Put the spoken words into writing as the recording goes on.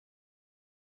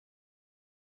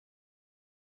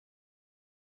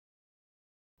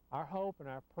Our hope and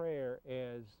our prayer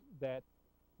is that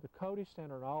the Cody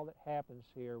Center and all that happens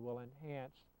here will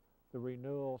enhance the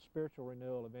renewal, spiritual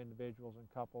renewal of individuals and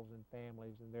couples and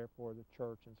families, and therefore the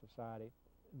church and society.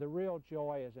 The real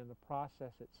joy is in the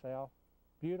process itself.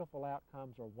 Beautiful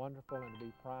outcomes are wonderful and to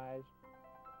be prized.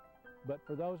 But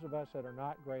for those of us that are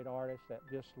not great artists, that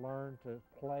just learn to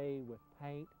play with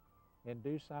paint and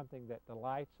do something that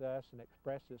delights us and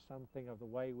expresses something of the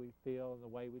way we feel and the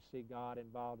way we see God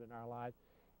involved in our life,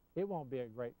 it won't be a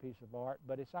great piece of art,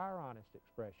 but it's our honest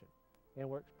expression. And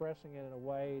we're expressing it in a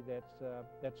way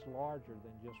that's larger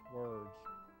than just words.